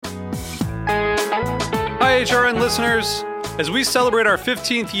HRN listeners. As we celebrate our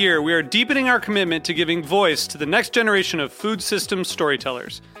 15th year, we are deepening our commitment to giving voice to the next generation of food systems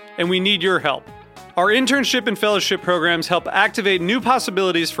storytellers, and we need your help. Our internship and fellowship programs help activate new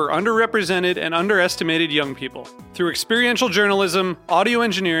possibilities for underrepresented and underestimated young people through experiential journalism, audio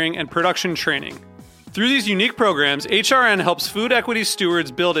engineering, and production training. Through these unique programs, HRN helps food equity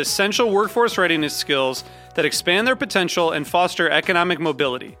stewards build essential workforce readiness skills that expand their potential and foster economic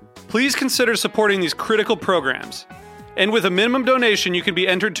mobility. Please consider supporting these critical programs. And with a minimum donation, you can be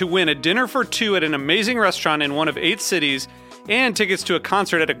entered to win a dinner for two at an amazing restaurant in one of 8 cities and tickets to a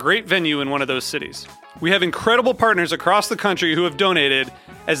concert at a great venue in one of those cities. We have incredible partners across the country who have donated,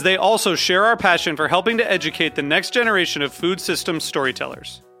 as they also share our passion for helping to educate the next generation of food systems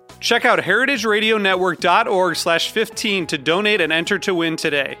storytellers. Check out heritageradionetwork.org/15 to donate and enter to win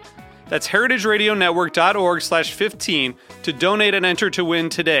today. That's heritageradionetwork.org/15 to donate and enter to win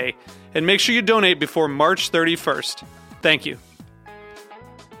today. And make sure you donate before March 31st. Thank you.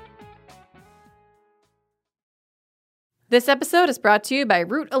 This episode is brought to you by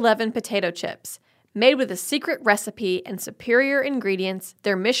Route 11 potato chips. Made with a secret recipe and superior ingredients,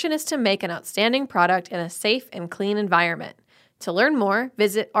 their mission is to make an outstanding product in a safe and clean environment. To learn more,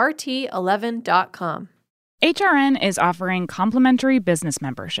 visit rt11.com. HRN is offering complimentary business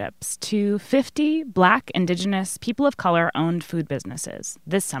memberships to 50 Black, Indigenous, people of color-owned food businesses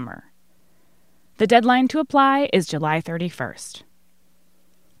this summer. The deadline to apply is July 31st.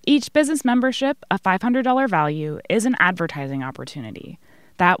 Each business membership, a $500 value, is an advertising opportunity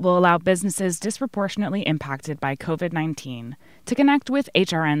that will allow businesses disproportionately impacted by COVID-19 to connect with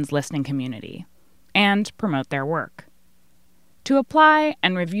HRN's listening community and promote their work. To apply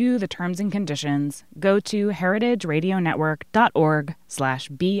and review the terms and conditions, go to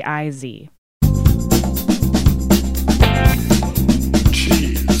heritageradionetwork.org/biz.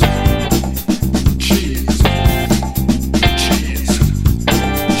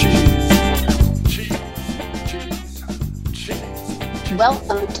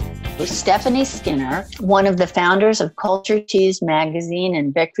 Welcome to Stephanie Skinner, one of the founders of Cultured Cheese Magazine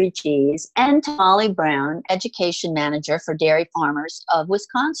and Victory Cheese, and to Molly Brown, Education Manager for Dairy Farmers of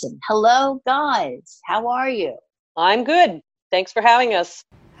Wisconsin. Hello, guys. How are you? I'm good. Thanks for having us.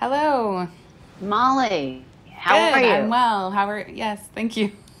 Hello. Molly, how Good. are you? I'm well. Yes, thank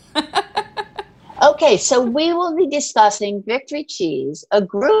you. Okay, so we will be discussing Victory Cheese, a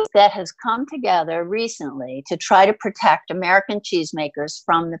group that has come together recently to try to protect American cheesemakers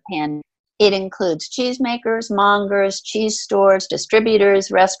from the pandemic. It includes cheesemakers, mongers, cheese stores, distributors,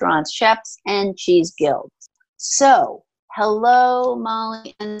 restaurants, chefs, and cheese guilds. So, hello,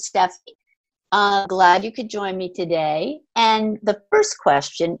 Molly and Stephanie. Glad you could join me today. And the first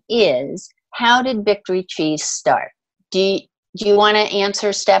question is, how did Victory Cheese start? Do you want to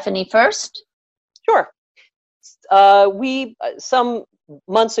answer Stephanie first? Sure. We some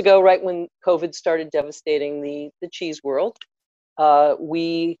months ago, right when COVID started devastating the cheese world,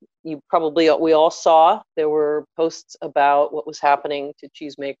 we all saw there were posts about what was happening to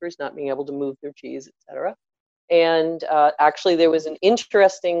cheesemakers not being able to move their cheese, etc. And actually, there was an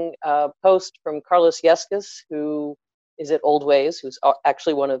interesting post from Carlos Yescas, who is at Old Ways, who's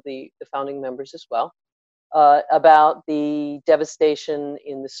actually one of the founding members as well. About the devastation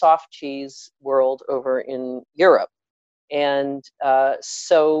in the soft cheese world over in Europe. And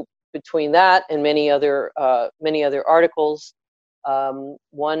so between that and many other articles,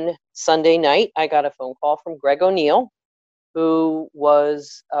 one Sunday night, I got a phone call from Greg O'Neill, who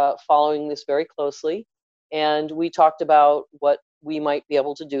was following this very closely. And we talked about what we might be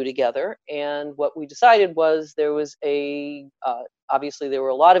able to do together. And what we decided was there was obviously there were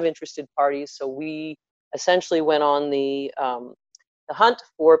a lot of interested parties. So we essentially went on the hunt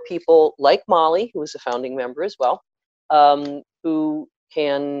for people like Molly, who is a founding member as well, who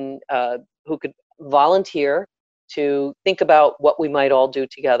could volunteer to think about what we might all do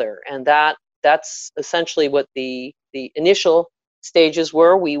together. And that's essentially what the initial stages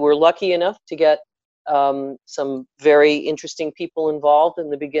were. We were lucky enough to get some very interesting people involved in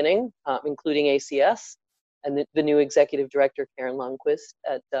the beginning, including ACS. And the new executive director, Karen Lundquist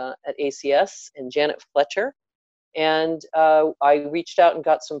at ACS, and Janet Fletcher. And I reached out and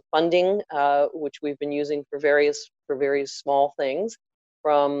got some funding, which we've been using for various small things,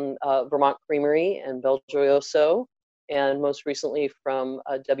 from Vermont Creamery and Belgioioso, and most recently from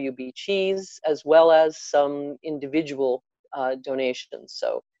WB Cheese, as well as some individual donations.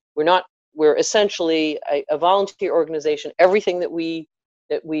 So we're essentially a volunteer organization. Everything that we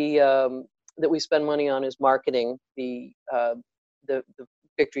spend money on is marketing the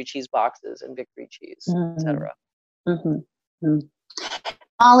Victory Cheese boxes and Victory Cheese, etc. Mm-hmm. Mm-hmm.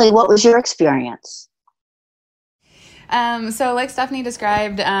 Molly, what was your experience? So like Stephanie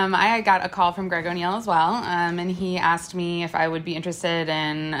described, I got a call from Greg O'Neill as well, and he asked me if I would be interested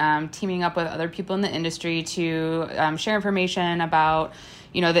in teaming up with other people in the industry to share information about,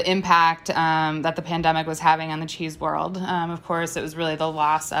 the impact that the pandemic was having on the cheese world. Of course, it was really the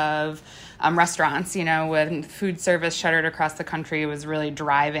loss of restaurants, when food service shuttered across the country was really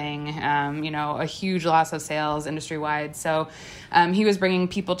driving, a huge loss of sales industry-wide. So he was bringing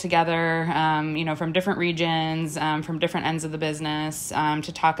people together, from different regions, from different ends of the business,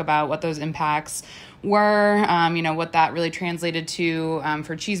 to talk about what those impacts were, what that really translated to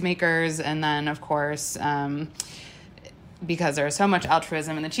for cheesemakers. And then, of course, because there's so much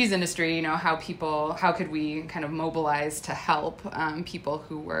altruism in the cheese industry, how could we kind of mobilize to help people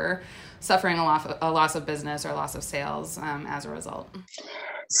who were suffering a loss of business or loss of sales as a result.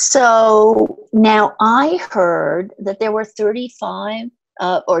 So now I heard that there were 35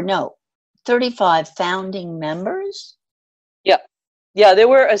 founding members. Yeah, there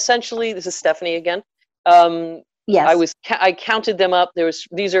were essentially, this is Stephanie again. Yes. I counted them up.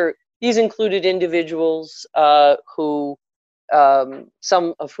 These included individuals who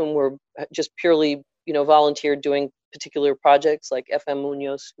some of whom were just purely, volunteered doing particular projects, like FM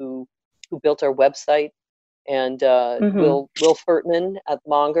Munoz, who built our website, and Will Furtman at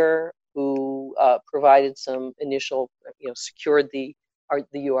Monger, who provided some initial, secured the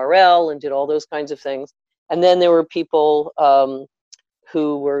URL and did all those kinds of things. And then there were people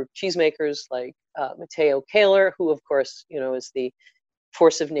who were cheesemakers, like Mateo Kaler, who of course, is the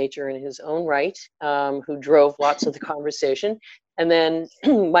force of nature in his own right, who drove lots of the conversation. And then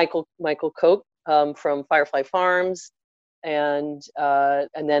Michael Koch from Firefly Farms, and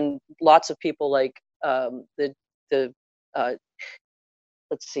then lots of people like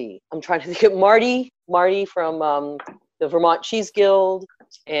let's see, I'm trying to think of Marty from the Vermont Cheese Guild,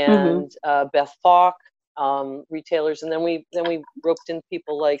 and Beth Falk, retailers, and then we roped in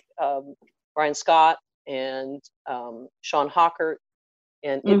people like Brian Scott and Sean Hockert,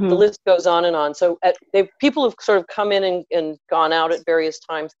 and the list goes on and on. So people have sort of come in and gone out at various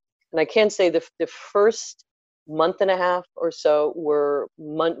times, and I can say the first month and a half or so were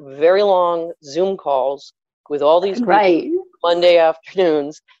very long Zoom calls with all these people, Monday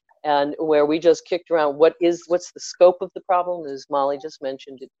afternoons, and where we just kicked around what's the scope of the problem. As Molly just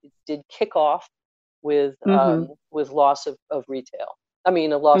mentioned, it did kick off with loss of retail. I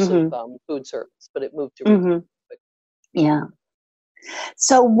mean, a loss of food service, but it moved to retail. Yeah.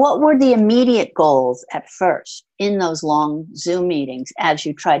 So what were the immediate goals at first in those long Zoom meetings as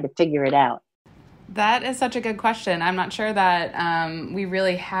you tried to figure it out? That is such a good question. I'm not sure that we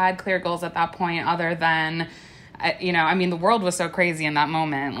really had clear goals at that point, other than, the world was so crazy in that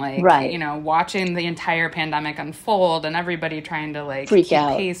moment. Watching the entire pandemic unfold and everybody trying to keep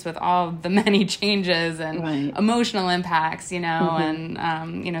pace with all the many changes and emotional impacts, and,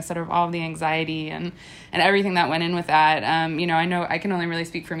 sort of all the anxiety and everything that went in with that. I know I can only really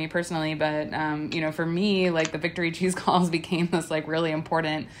speak for me personally, but, for me, the Victory Cheese Calls became this really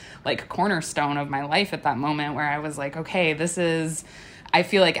important, cornerstone of my life at that moment, where I was like, okay, I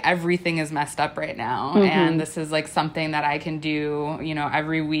feel like everything is messed up right now. And this is something that I can do,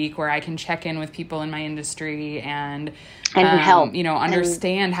 every week, where I can check in with people in my industry and help,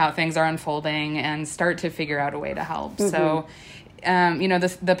 understand how things are unfolding and start to figure out a way to help. So,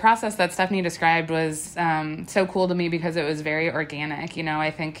 the process that Stephanie described was so cool to me because it was very organic. I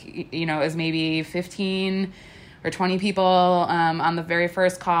think, it was maybe 15 or 20 people on the very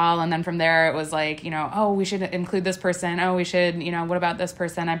first call. And then from there, it was we should include this person. Oh, we should, what about this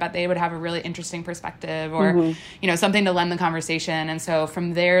person? I bet they would have a really interesting perspective, or, something to lend the conversation. And so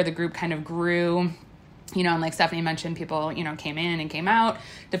from there, the group kind of grew. And like Stephanie mentioned, people, came in and came out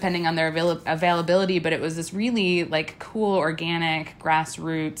depending on their availability, but it was this really cool, organic,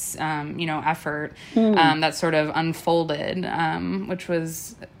 grassroots, effort that sort of unfolded, which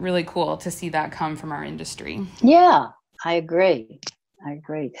was really cool to see that come from our industry. Yeah, I agree.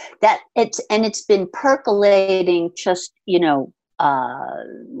 That it's been percolating just,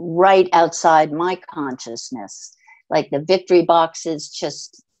 right outside my consciousness. The Victory boxes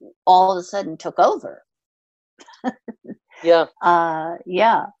just all of a sudden took over. Yeah.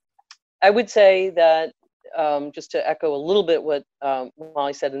 Yeah. I would say that just to echo a little bit what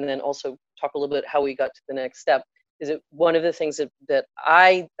Molly said, and then also talk a little bit how we got to the next step, is that one of the things that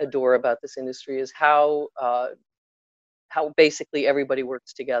I adore about this industry is how basically everybody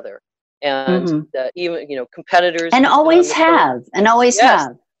works together, and even competitors, and always have.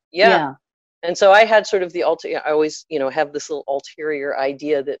 Yeah. And so I had sort of I always have this little ulterior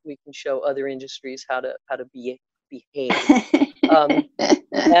idea that we can show other industries how to behave.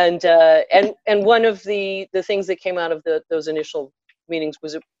 And one of the things that came out of those initial meetings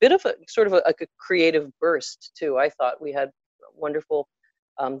was a bit of a sort of a creative burst too. I thought we had wonderful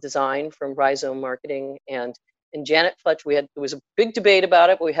design from Rhizome Marketing and Janet Fletcher. There was a big debate about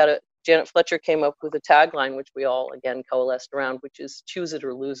it, but Janet Fletcher came up with a tagline, which we all again coalesced around, which is "Choose it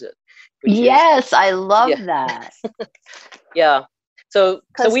or lose it." Yes, I love that. Yeah. So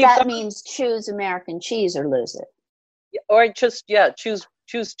that means choose American cheese or lose it. Or just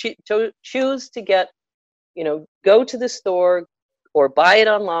choose to get, go to the store or buy it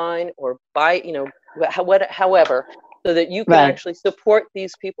online or buy, however, so that you can actually support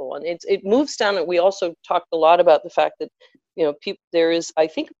these people. And it moves down. And we also talked a lot about the fact that, there is, I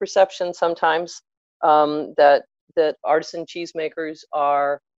think, a perception sometimes that artisan cheesemakers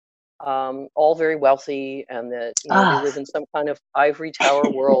are all very wealthy and that they live in some kind of ivory tower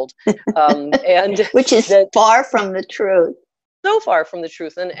world, and which is far from the truth. So far from the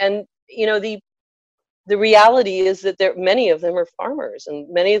truth, and the reality is that many of them are farmers, and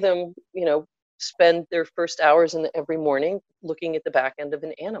many of them spend their first hours every morning looking at the back end of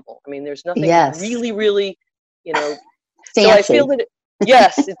an animal. I mean, there's nothing really, really, fancy. So I feel that.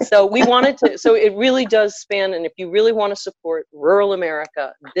 Yes, so we wanted to, so it really does span, and if you really want to support rural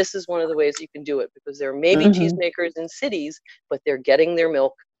America, this is one of the ways you can do it, because there may be cheesemakers in cities, but they're getting their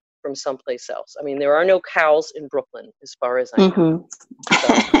milk from someplace else. I mean, there are no cows in Brooklyn, as far as I know.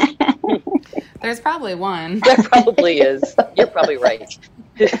 So. There's probably one. There probably is. You're probably right.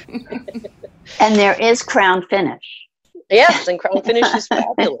 And there is Crown Finish. Yes, and Crown Finish is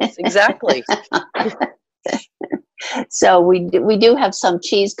fabulous. Exactly. So we do have some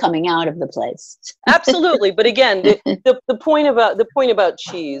cheese coming out of the place. Absolutely, but again, the point about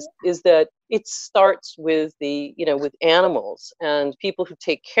cheese is that it starts with with animals and people who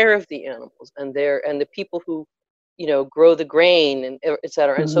take care of the animals and the people who grow the grain and et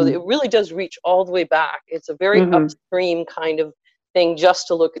cetera. And so it really does reach all the way back. It's a very upstream kind of thing just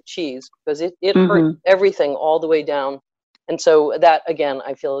to look at cheese, because it hurt everything all the way down. And so that, again,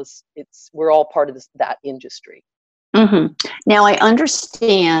 I feel we're all part of that industry. Now I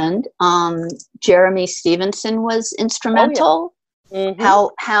understand Jeremy Stevenson was instrumental.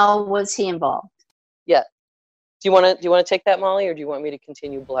 How was he involved? Yeah. Do you want to take that, Molly, or do you want me to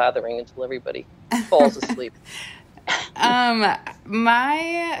continue blathering until everybody falls asleep?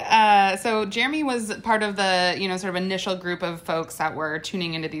 So Jeremy was part of the, sort of initial group of folks that were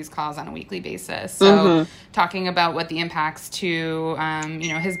tuning into these calls on a weekly basis. So talking about what the impacts to,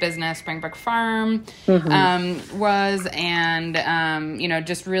 his business, Springbrook Farm, was, and,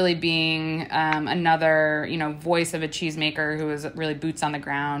 just really being, another, voice of a cheesemaker who was really boots on the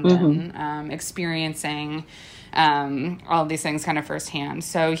ground and, experiencing, all of these things kind of firsthand.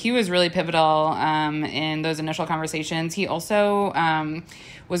 So he was really pivotal in those initial conversations. He also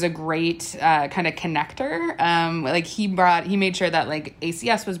was a great kind of connector. He made sure that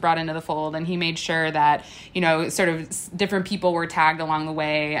ACS was brought into the fold, and he made sure that, sort of different people were tagged along the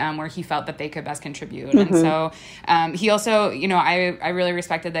way where he felt that they could best contribute. And so he also, I really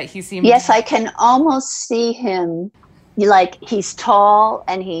respected that he seemed... Yes, I can almost see him. He's tall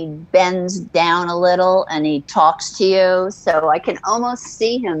and he bends down a little and he talks to you. So I can almost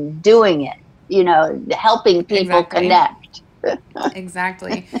see him doing it, helping people connect.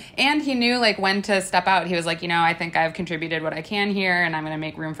 Exactly. And he knew when to step out. He was I think I've contributed what I can here, and I'm going to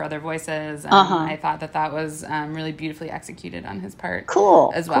make room for other voices. And I thought that was really beautifully executed on his part.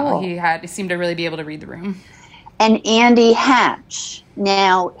 Cool. As well. Cool. He seemed to really be able to read the room. And Andy Hatch.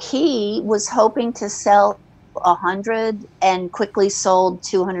 Now, he was hoping to sell 100 and quickly sold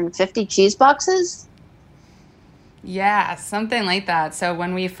 250 cheese boxes. Yeah, something like that. So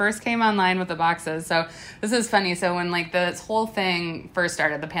when we first came online with the boxes, so this is funny. So when this whole thing first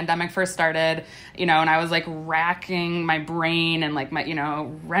started, the pandemic first started, and I was racking my brain and my,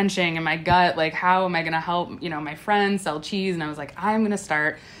 wrenching in my gut, how am I going to help, my friends sell cheese? And I was I'm going to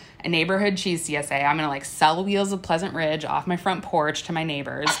start a neighborhood cheese CSA. I'm going to sell Wheels of Pleasant Ridge off my front porch to my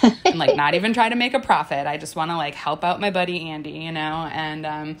neighbors and not even try to make a profit. I just want to help out my buddy Andy,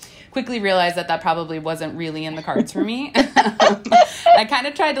 and quickly realized that probably wasn't really in the cards for me. I kind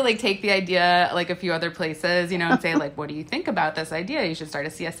of tried to take the idea a few other places, and say what do you think about this idea? You should start a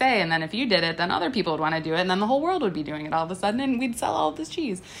CSA. And then if you did it, then other people would want to do it. And then the whole world would be doing it all of a sudden, and we'd sell all of this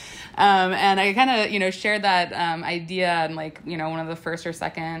cheese. And I kind of, shared that idea in one of the first or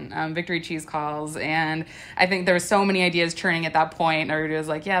second Victory Cheese calls. And I think there were so many ideas churning at that point. Everybody was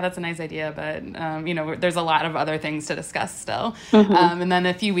like, yeah, that's a nice idea, but, there's a lot of other things to discuss still. And then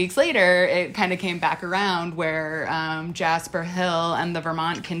a few weeks later, it kind of came back around where Jasper Hill and the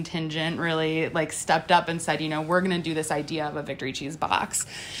Vermont contingent really like stepped up and said, we're going to do this idea of a Victory Cheese box.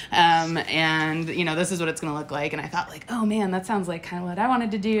 And, this is what it's going to look like. And I thought like, oh man, that sounds like kind of what I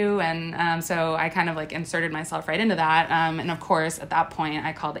wanted to do. And so I kind of like inserted myself right into that. And of course, at that point,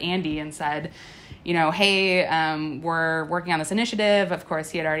 I called Andy and said, hey, we're working on this initiative. Of course,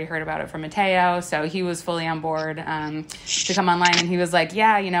 he had already heard about it from Mateo, so he was fully on board to come online. And he was like,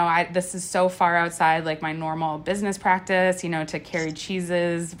 yeah, this is so far outside like my normal business practice, to carry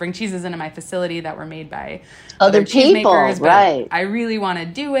bring cheeses into my facility that were made by other cheesemakers. Right. I really want to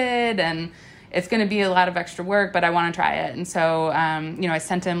do it, and it's going to be a lot of extra work, but I want to try it. And so, I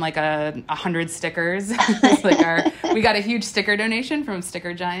sent him like 100 stickers. We got a huge sticker donation from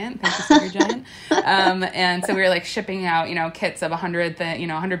Sticker Giant. Thank you, Sticker Giant. And so we were like shipping out, kits of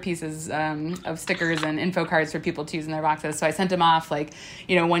 100 pieces of stickers and info cards for people to use in their boxes. So I sent him off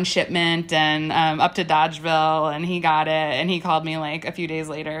one shipment and up to Dodgeville, and he got it. And he called me like a few days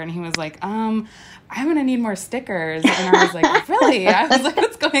later, and he was like, I'm going to need more stickers. And I was like, really? I was like,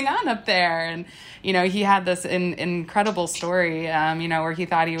 what's going on up there? And, he had this incredible story, where he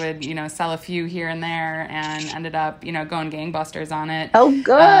thought he would, sell a few here and there, and ended up, going gangbusters on it. Oh,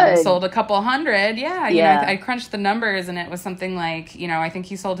 good. Sold a couple hundred. Yeah. I crunched the numbers, and it was something like, I think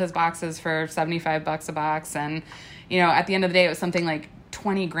he sold his boxes for $75 a box. And, at the end of the day, it was something like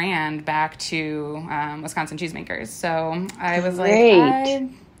 $20,000 back to Wisconsin cheesemakers. So I was like, I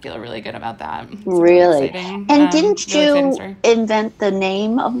feel really good about that. It's really exciting. And didn't you invent the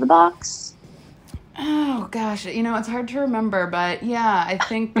name of the box? Oh gosh, it's hard to remember, but yeah, I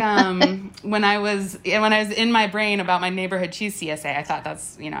think when I was in my brain about my neighborhood cheese CSA, I thought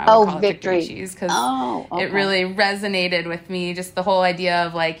that's I would call it Victory Cheese, because it really resonated with me. Just the whole idea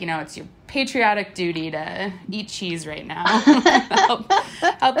of like it's your patriotic duty to eat cheese right now,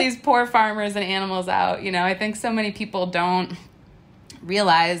 help these poor farmers and animals out. I think so many people don't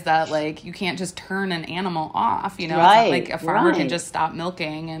realize that like you can't just turn an animal off, It's not like a farmer can just stop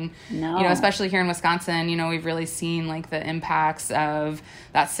milking. And especially here in Wisconsin, we've really seen like the impacts of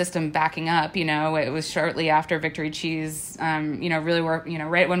that system backing up. It was shortly after Victory Cheese really were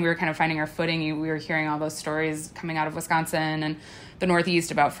right when we were kind of finding our footing, we were hearing all those stories coming out of Wisconsin and the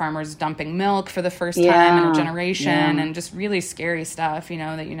Northeast about farmers dumping milk for the first time in a generation, and just really scary stuff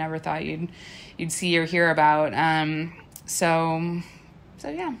that you never thought you'd see or hear about. So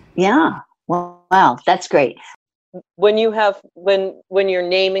yeah. Yeah. Well, wow, that's great. When you're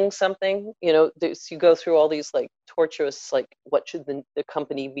naming something, you go through all these like tortuous, like what should the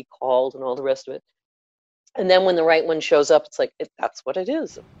company be called and all the rest of it. And then when the right one shows up, it's like, that's what it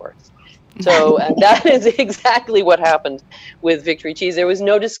is, of course. So and that is exactly what happened with Victory Cheese. There was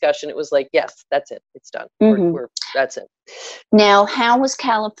no discussion. It was like, yes, that's it. It's done. That's it. Now, how was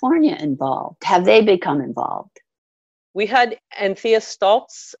California involved? Have they become involved? We had Anthea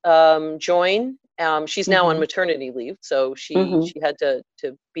Stoltz join. She's now on maternity leave, so she had to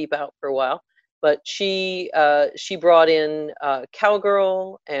beep out for a while. But she brought in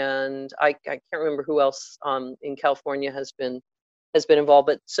Cowgirl, and I can't remember who else in California has been involved.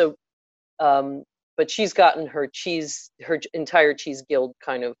 But she's gotten her entire cheese guild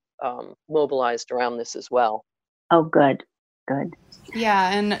kind of mobilized around this as well. Oh, good. Good.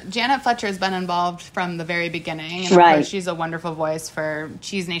 Yeah, and Janet Fletcher has been involved from the very beginning. And of course, she's a wonderful voice for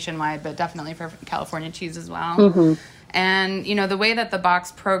cheese nationwide, but definitely for California cheese as well. And, the way that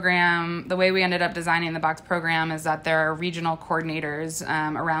the way we ended up designing the box program is that there are regional coordinators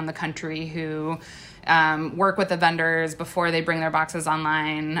around the country who work with the vendors before they bring their boxes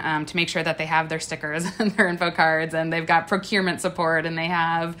online to make sure that they have their stickers and their info cards, and they've got procurement support, and they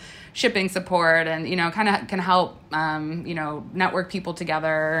have shipping support, and kind of can help network people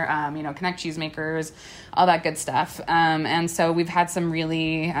together, connect cheesemakers, all that good stuff. And so we've had some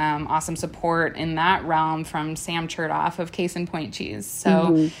really awesome support in that realm from Sam Chertoff of Case and Point Cheese.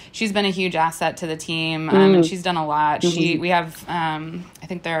 So she's been a huge asset to the team, and she's done a lot. We have I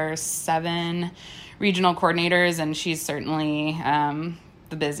think there are 7 regional coordinators, and she's certainly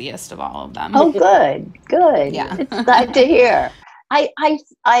the busiest of all of them. Oh, good. Yeah, it's glad to hear.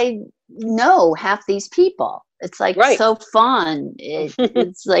 I know half these people. It's like so fun.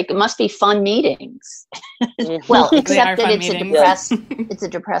 It's like it must be fun meetings. Well, except that it's a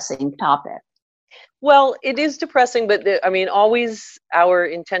depressing topic. Well, it is depressing, but always our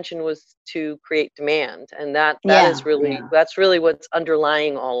intention was to create demand, and that's really what's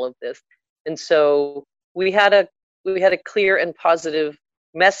underlying all of this. And so we had a clear and positive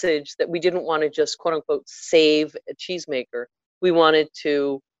message that we didn't want to just quote unquote save a cheesemaker. We wanted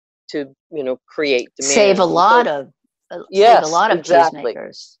to create demand. Save a lot of exactly.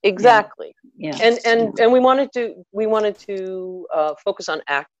 cheesemakers. Exactly. Yeah. And we wanted to focus on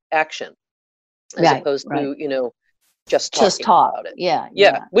action as opposed to just talk about it.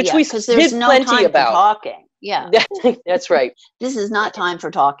 Yeah. Which we because did there's no plenty time about. for talking. Yeah. That's right. This is not time for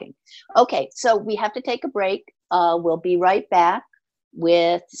talking. Okay, so we have to take a break. We'll be right back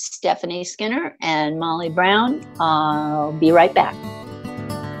with Stephanie Skinner and Molly Brown. I'll be right back.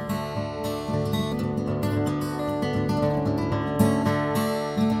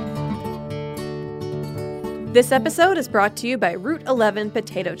 This episode is brought to you by Route 11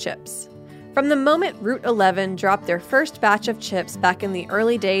 potato chips. From the moment Route 11 dropped their first batch of chips back in the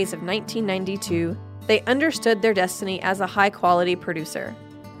early days of 1992, they understood their destiny as a high-quality producer.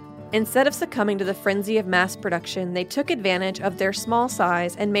 Instead of succumbing to the frenzy of mass production, they took advantage of their small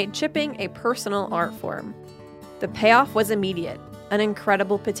size and made chipping a personal art form. The payoff was immediate, an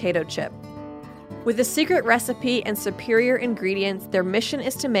incredible potato chip. With a secret recipe and superior ingredients, their mission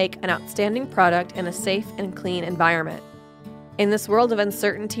is to make an outstanding product in a safe and clean environment. In this world of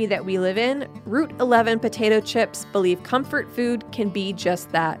uncertainty that we live in, Route 11 potato chips believe comfort food can be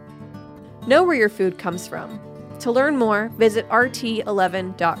just that. Know where your food comes from. To learn more, visit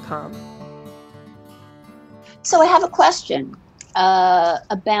rt11.com. So I have a question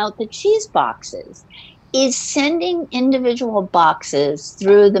about the cheese boxes. Is sending individual boxes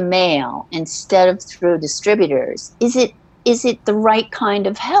through the mail instead of through distributors, is it the right kind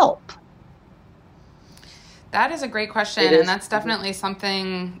of help? That is a great question, and that's definitely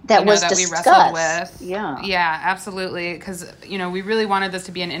something that we wrestled with. Yeah, absolutely, because we really wanted this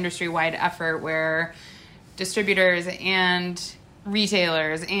to be an industry-wide effort where distributors and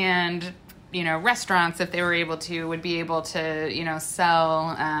retailers and restaurants, if they were able to, would be able to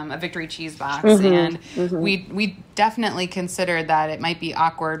sell a Victory cheese box. And we definitely considered that it might be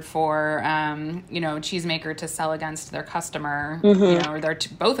awkward for a cheesemaker to sell against their customer, or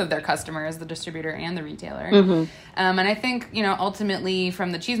both of their customers, the distributor and the retailer. And I think ultimately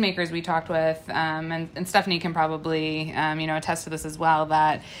from the cheesemakers we talked with, and Stephanie can probably attest to this as well,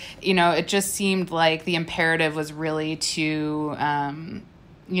 that it just seemed like the imperative was really to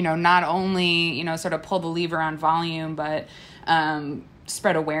not only, sort of pull the lever on volume, but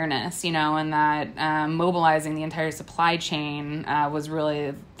spread awareness, and that mobilizing the entire supply chain was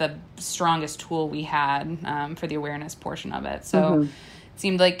really the strongest tool we had for the awareness portion of it. So it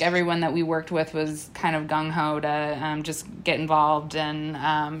seemed like everyone that we worked with was kind of gung-ho to just get involved and,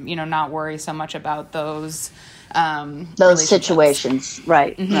 not worry so much about those situations.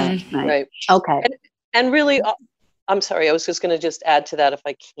 Right. Okay. And really... I'm sorry, I was just going to just add to that if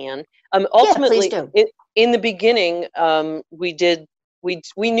I can. Ultimately, in the beginning,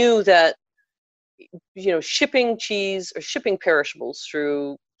 we knew that shipping cheese or shipping perishables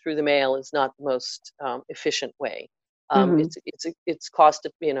through the mail is not the most efficient way. It's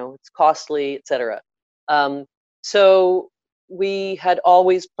costly, etc. So we had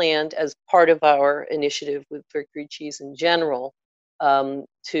always planned, as part of our initiative with Victory Cheese in general,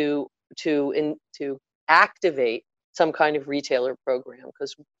 to activate some kind of retailer program,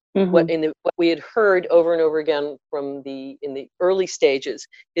 because what we had heard over and over again in the early stages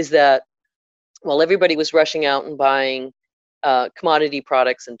is that while everybody was rushing out and buying commodity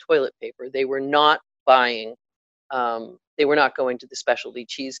products and toilet paper, they were not buying. They were not going to the specialty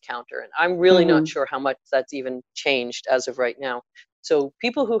cheese counter, and I'm really not sure how much that's even changed as of right now. So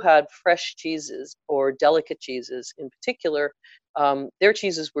people who had fresh cheeses or delicate cheeses in particular, their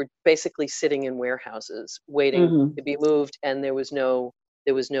cheeses were basically sitting in warehouses waiting to be moved, and there was no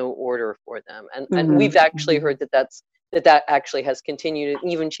order for them. And we've actually heard that actually has continued.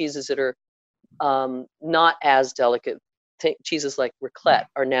 Even cheeses that are not as delicate, cheeses like raclette,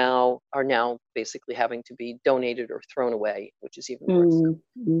 are now basically having to be donated or thrown away, which is even worse.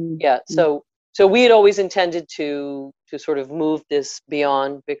 Yeah. So we had always intended to sort of move this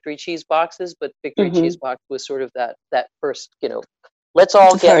beyond Victory cheese boxes, but Victory cheese box was sort of that first, let's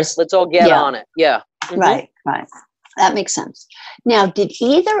all get on it. Yeah. Right. That makes sense. Now, did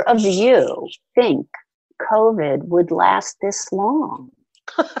either of you think COVID would last this long?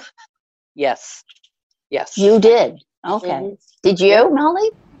 Yes. You did. Okay. Did you, Molly?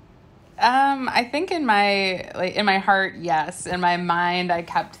 I think in my heart, yes. In my mind, I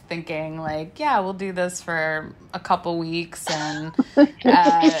kept thinking we'll do this for a couple weeks and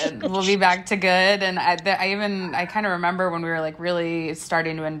we'll be back to good. And I kind of remember when we were really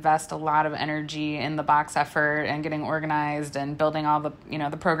starting to invest a lot of energy in the box effort and getting organized and building all the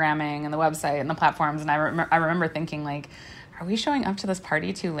the programming and the website and the platforms. And I remember thinking are we showing up to this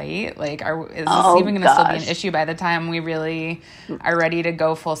party too late? Like, is this even going to still be an issue by the time we really are ready to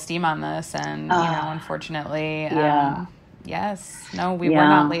go full steam on this? And, unfortunately, yes, no, we're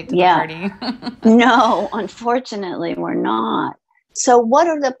not late to the party. No, unfortunately, we're not. So what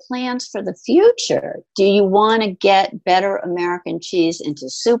are the plans for the future? Do you want to get better American cheese into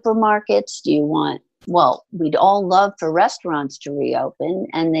supermarkets? Do you want, well, we'd all love for restaurants to reopen,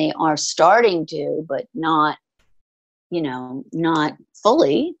 and they are starting to, but not, not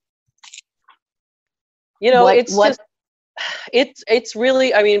fully. It's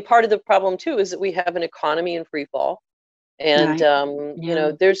really, I mean, part of the problem too is that we have an economy in free fall. And,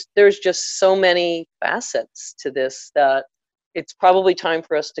 there's just so many facets to this that it's probably time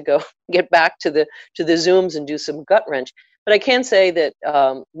for us to go get back to the Zooms and do some gut wrench. But I can say that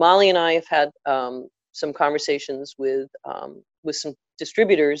Molly and I have had some conversations with some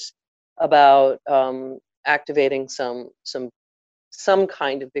distributors about activating some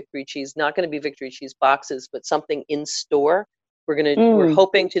kind of Victory cheese. Not going to be Victory cheese boxes, but something in store. We're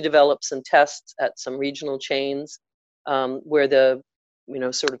hoping to develop some tests at some regional chains where the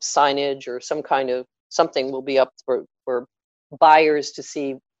sort of signage or some kind of something will be up for buyers to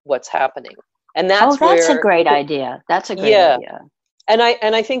see what's happening. And that's a great idea. That's a great idea. And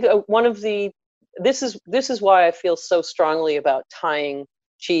I think this is why I feel so strongly about tying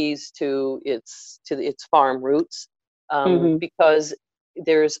cheese to its farm roots, because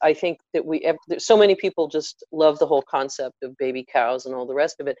I think that there's so many people just love the whole concept of baby cows and all the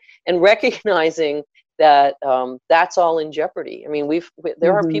rest of it, and recognizing that that's all in jeopardy. I mean,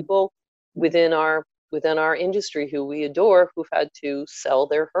 there are people within our industry who we adore who've had to sell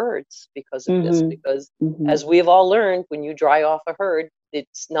their herds because of this, because as we've all learned, when you dry off a herd,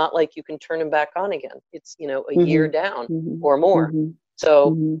 it's not like you can turn them back on again. It's a year down or more.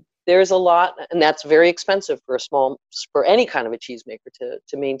 So there's a lot, and that's very expensive for any kind of a cheesemaker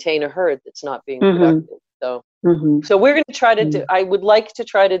to maintain a herd that's not being productive. So we're going to try to I would like to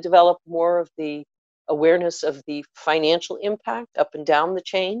try to develop more of the awareness of the financial impact up and down the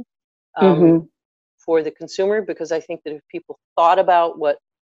chain for the consumer, because I think that if people thought about what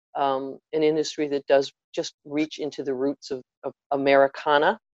an industry that does just reach into the roots of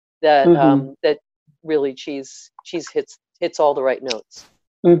Americana, that that really cheese hits all the right notes.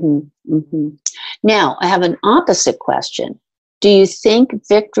 Now, I have an opposite question. Do you think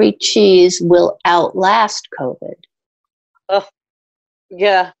Victory cheese will outlast COVID?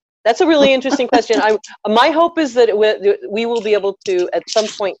 Yeah, that's a really interesting question. My hope is that we will be able to, at some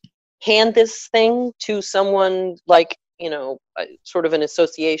point, hand this thing to someone like, sort of an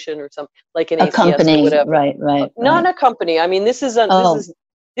association or something, like an ACS company, or whatever. Right. Not a company. I mean, this is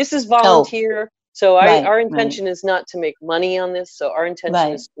volunteer. So our intention is not to make money on this. So our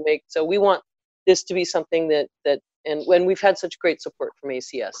intention is to so we want this to be something that and when we've had such great support from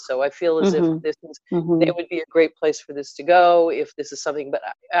ACS. So I feel as if this is, they would be a great place for this to go if this is something, but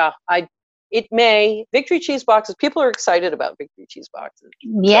Victory cheese boxes, people are excited about Victory cheese boxes.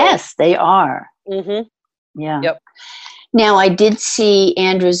 Yes, they are. Yeah. Yep. Now, I did see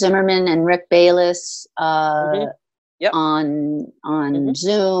Andrew Zimmerman and Rick Bayless on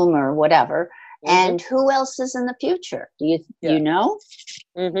Zoom or whatever. And who else is in the future? Do you know?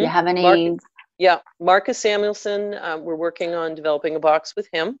 Do you have any? Marcus Samuelson. We're working on developing a box with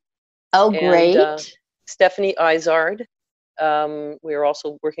him. Oh, great. And, Stephanie Izard. We're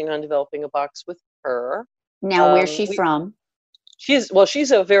also working on developing a box with her. Now, where's she from? She's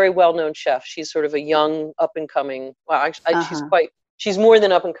a very well-known chef. She's sort of a young, up-and-coming. Well, she's more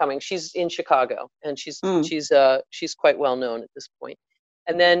than up-and-coming. She's in Chicago, and she's quite well-known at this point.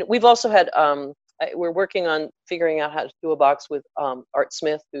 And then we've also had we're working on figuring out how to do a box with Art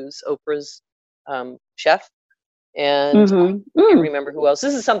Smith, who's Oprah's chef, and I can't remember who else.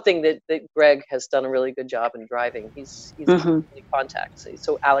 This is something that Greg has done a really good job in driving. He's in contact.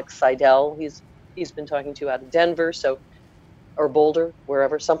 So Alex Seidel, he's been talking to out of Denver, or Boulder,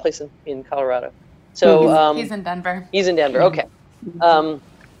 wherever, someplace in Colorado. So he's in Denver. He's in Denver. Okay.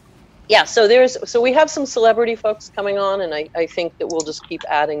 So we have some celebrity folks coming on, and I think that we'll just keep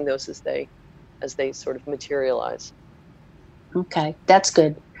adding those as they sort of materialize. Okay, that's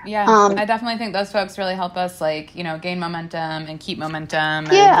good. Yeah, I definitely think those folks really help us, gain momentum and keep momentum.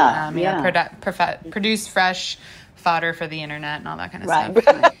 And, produce fresh fodder for the internet and all that kind of stuff.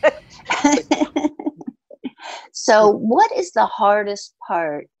 So, what is the hardest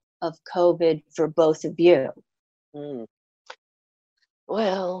part of COVID for both of you?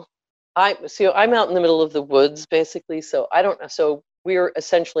 Well, I'm out in the middle of the woods, basically. So I don't know. So we're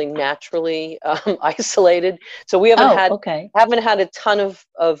essentially naturally isolated. So we haven't had a ton of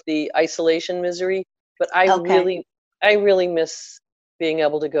the isolation misery. But I I really miss being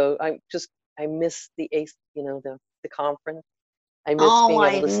able to go. I miss the ACE, the conference. I miss being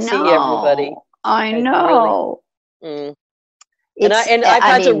able to see everybody. I know. Really, and I've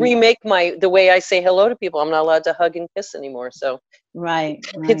had to remake the way I say hello to people. I'm not allowed to hug and kiss anymore. So right.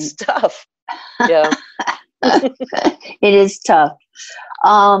 It's tough. Yeah. It is tough.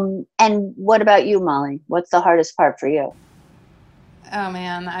 And what about you, Molly? What's the hardest part for you? Oh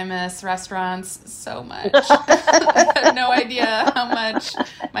man, I miss restaurants so much. I have no idea how much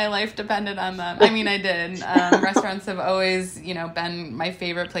my life depended on them. I mean, I did. Restaurants have always, been my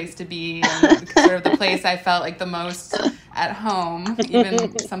favorite place to be, and sort of the place I felt like the most at home,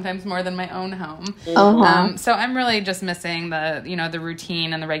 even sometimes more than my own home. Uh-huh. So I'm really just missing the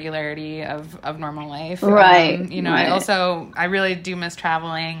routine and the regularity of normal life. Right. Right. I really do miss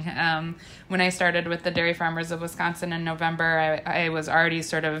traveling. When I started with the Dairy Farmers of Wisconsin in November, I was already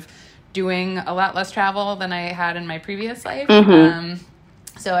sort of doing a lot less travel than I had in my previous life. Mm-hmm.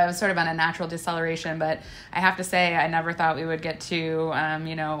 So I was sort of on a natural deceleration, but I have to say I never thought we would get to,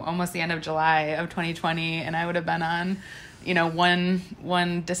 almost the end of July of 2020, and I would have been on,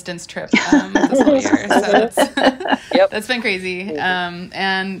 one distance trip this whole year. So that's been crazy.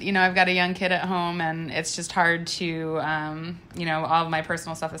 And, I've got a young kid at home, and it's just hard to, all of my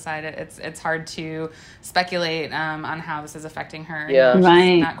personal stuff aside, it's hard to speculate on how this is affecting her. Yeah.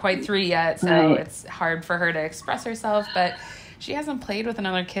 She's not quite 3 yet, so it's hard for her to express herself, but she hasn't played with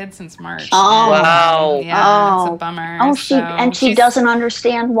another kid since March. Oh, wow. Yeah, it's a bummer. Oh, she doesn't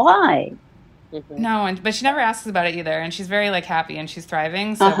understand why. Mm-hmm. No, but she never asks about it either, and she's very happy and she's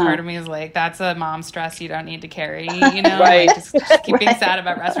thriving. So part of me is like, that's a mom stress you don't need to carry, Right. just keep being sad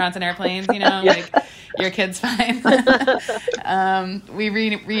about restaurants and airplanes, like your kid's fine. We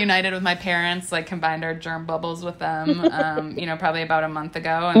reunited with my parents, combined our germ bubbles with them, probably about a month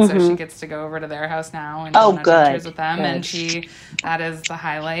ago, and so she gets to go over to their house now and go on adventures with them, and that is the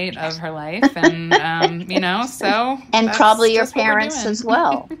highlight of her life, and so and probably your parents as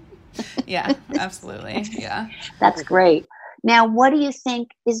well. Yeah, absolutely. Yeah. That's great. Now, what do you think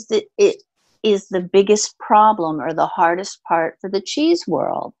is the biggest problem or the hardest part for the cheese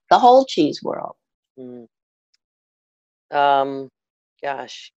world, the whole cheese world?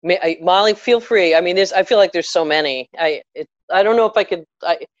 Gosh, Molly, feel free. I mean, I feel like there's so many. I don't know if I could.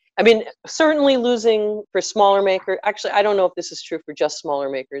 I mean, certainly losing for smaller makers. Actually, I don't know if this is true for just smaller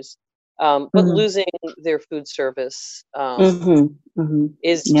makers. But losing their food service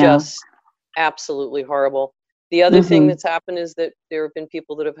is just absolutely horrible. The other thing that's happened is that there have been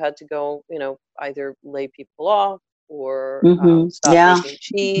people that have had to go, either lay people off or stop making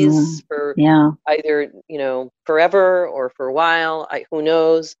cheese for either, forever or for a while. Who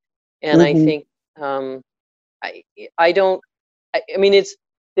knows? And I think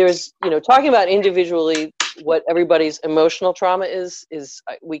there's, talking about individually what everybody's emotional trauma is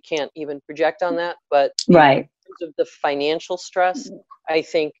we can't even project on that, but in terms of the financial stress, I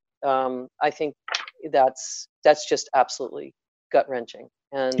think that's just absolutely gut-wrenching.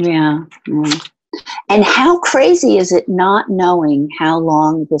 And and how crazy is it not knowing how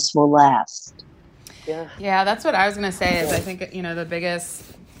long this will last? Yeah, that's what I was going to say. Is I think the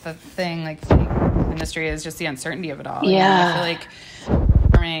thing the industry is just the uncertainty of it all. I feel like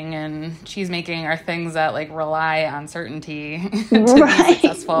farming and cheese making are things that rely on certainty to be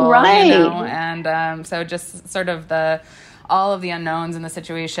successful, and so just sort of all of the unknowns in the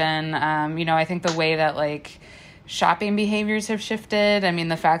situation. I think the way that shopping behaviors have shifted. I mean,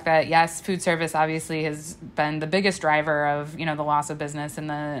 the fact that food service obviously has been the biggest driver of the loss of business in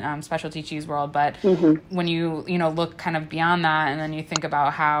the specialty cheese world, but when you look kind of beyond that, and then you think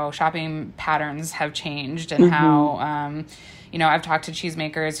about how shopping patterns have changed and how I've talked to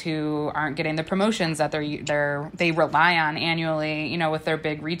cheesemakers who aren't getting the promotions that they rely on annually, with their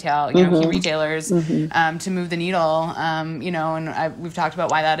big retail, key retailers, to move the needle, and we've talked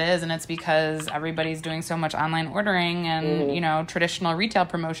about why that is, and it's because everybody's doing so much online ordering, and traditional retail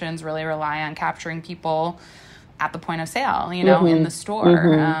promotions really rely on capturing people at the point of sale, in the store.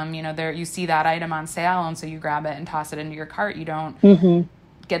 There you see that item on sale, and so you grab it and toss it into your cart. You don't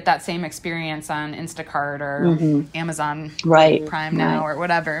get that same experience on Instacart or Amazon Prime now or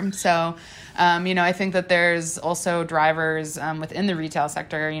whatever. So, I think that there's also drivers within the retail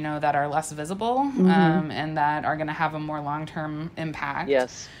sector, that are less visible and that are going to have a more long-term impact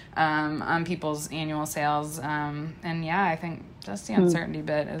on people's annual sales. I think just the uncertainty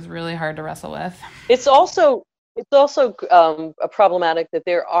bit is really hard to wrestle with. It's also problematic that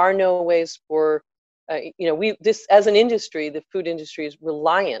there are no ways for this as an industry, the food industry is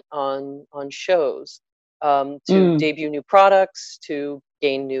reliant on shows to debut new products, to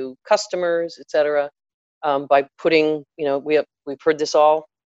gain new customers, etc. by putting, we've heard this all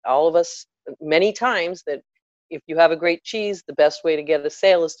of us many times, that if you have a great cheese, the best way to get a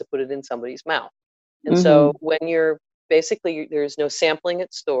sale is to put it in somebody's mouth. And so when you're basically, there's no sampling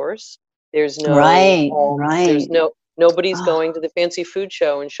at stores. There's no, there's nobody's going to the fancy food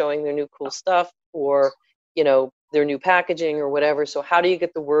show and showing their new cool stuff, or, their new packaging or whatever. So how do you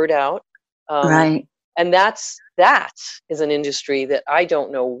get the word out? And that is an industry that I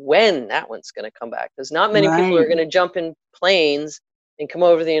don't know when that one's going to come back, because not many people are going to jump in planes and come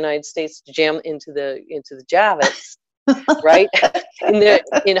over to the United States to jam into the Javits, right?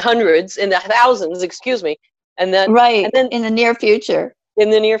 in hundreds, in the thousands, excuse me. And then in the near future. In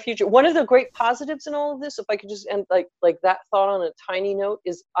the near future, one of the great positives in all of this, if I could just end like that thought on a tiny note,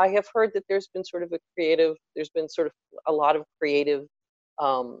 is I have heard that there's been sort of a lot of creative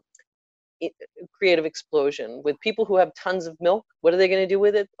explosion with people who have tons of milk. What are they going to do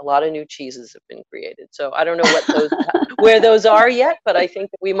with it? A lot of new cheeses have been created. So I don't know where those are yet, but I think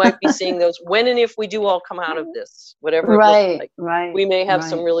that we might be seeing those when and if we do all come out of this, whatever it looks like. We may have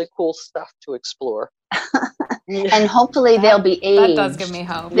some really cool stuff to explore. And hopefully they'll be aged. That does give me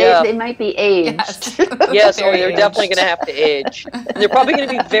hope. They might be aged. Yes, they're definitely going to have to age. And they're probably going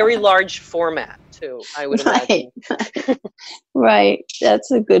to be very large format too, I would imagine. Right. That's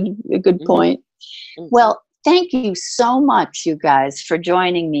a good point. Well, thank you so much, you guys, for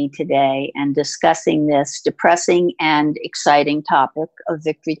joining me today and discussing this depressing and exciting topic of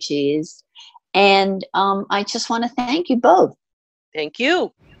Victory Cheese. And I just want to thank you both. Thank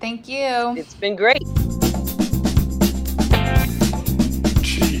you. Thank you. It's been great.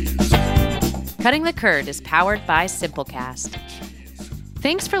 Cutting the Curd is powered by Simplecast.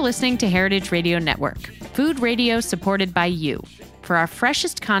 Thanks for listening to Heritage Radio Network, food radio supported by you. For our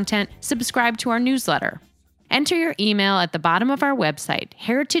freshest content, subscribe to our newsletter. Enter your email at the bottom of our website,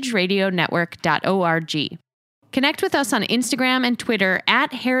 heritageradionetwork.org. Connect with us on Instagram and Twitter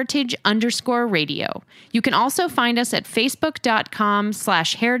at @heritage_radio. You can also find us at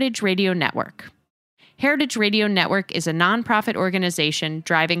facebook.com/Heritage Radio Network. Heritage Radio Network is a nonprofit organization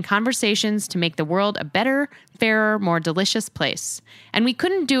driving conversations to make the world a better, fairer, more delicious place. And we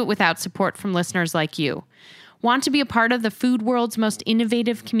couldn't do it without support from listeners like you. Want to be a part of the food world's most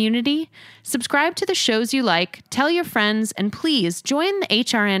innovative community? Subscribe to the shows you like, tell your friends, and please join the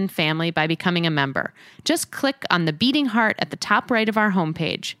HRN family by becoming a member. Just click on the beating heart at the top right of our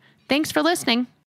homepage. Thanks for listening.